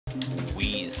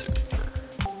Weezer.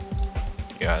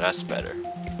 Yeah, that's better.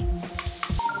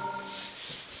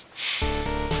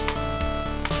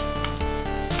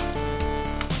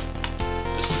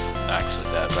 This isn't actually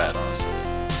that bad, honestly.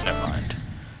 Never mind.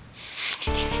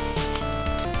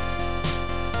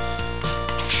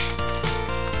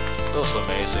 Feels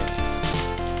amazing.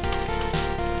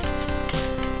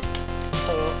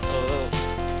 Don't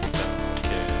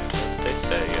care what they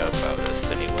say about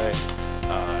us anyway.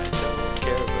 I don't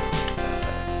care about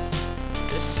that.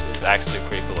 This is actually a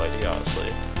pretty cool idea, honestly.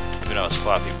 Even though it's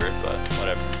Flappy Bird, but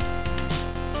whatever.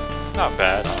 Not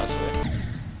bad, honestly.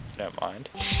 Never mind.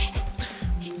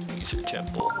 Weezer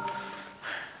Temple.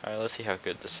 Alright, let's see how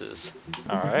good this is.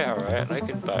 Alright, I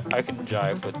can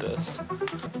jive with this.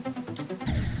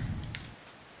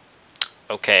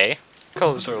 Okay.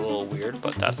 Colors are a little weird,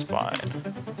 but that's fine.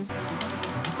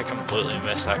 I completely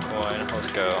missed that coin.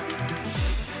 Let's go.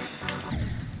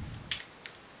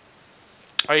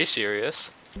 Are you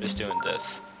serious? I'm just doing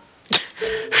this.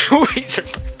 Weezer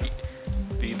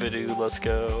vivadude, let's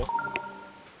go.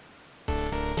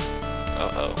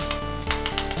 Uh-oh.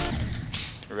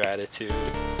 Gratitude.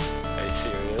 Are you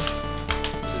serious?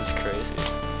 This is crazy.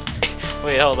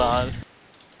 Wait, hold on.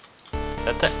 Is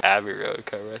that the Abbey Road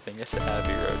cover? I think it's the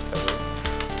Abbey Road cover.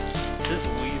 This is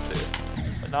Weezer,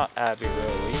 but not Abbey Road.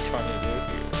 What are you trying to do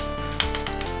here?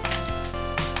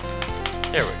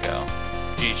 There we go.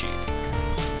 GG.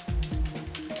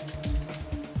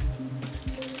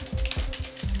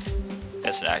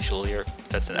 That's an actual lyric.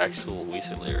 That's an actual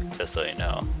Weezer lyric, just so you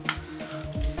know.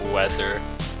 Weezer.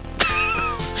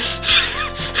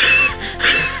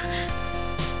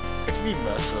 How can you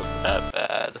mess up that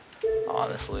bad?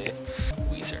 Honestly.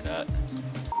 Weezer nut.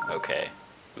 Okay.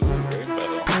 Ooh,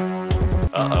 rainbow.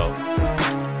 Uh-oh.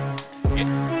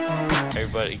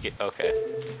 Everybody get, okay.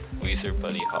 Weezer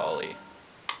Buddy Holly.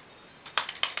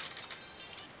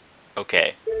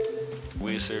 Okay.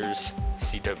 Weezer's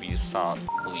CW song.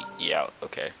 Yeah,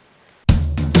 okay.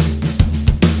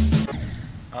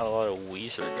 Not a lot of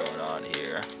Weezer going on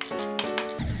here.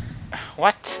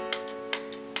 What?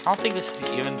 I don't think this is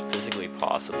even physically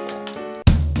possible.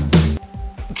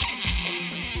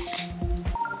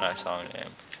 Nice song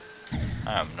name.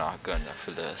 I am not good enough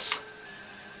for this.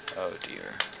 Oh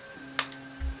dear.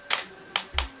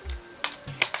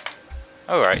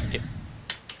 Alright. Yeah.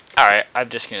 Alright, I'm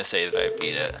just gonna say that I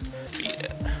beat it.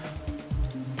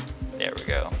 There we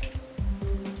go.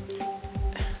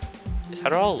 Is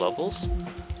that all levels?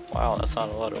 Wow, that's not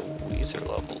a lot of Weezer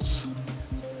levels.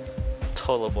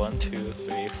 Total of 1, 2,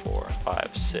 3, 4,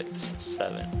 5, 6,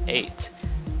 7, 8.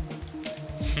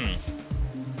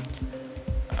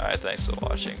 Alright, thanks for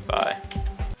watching. Bye.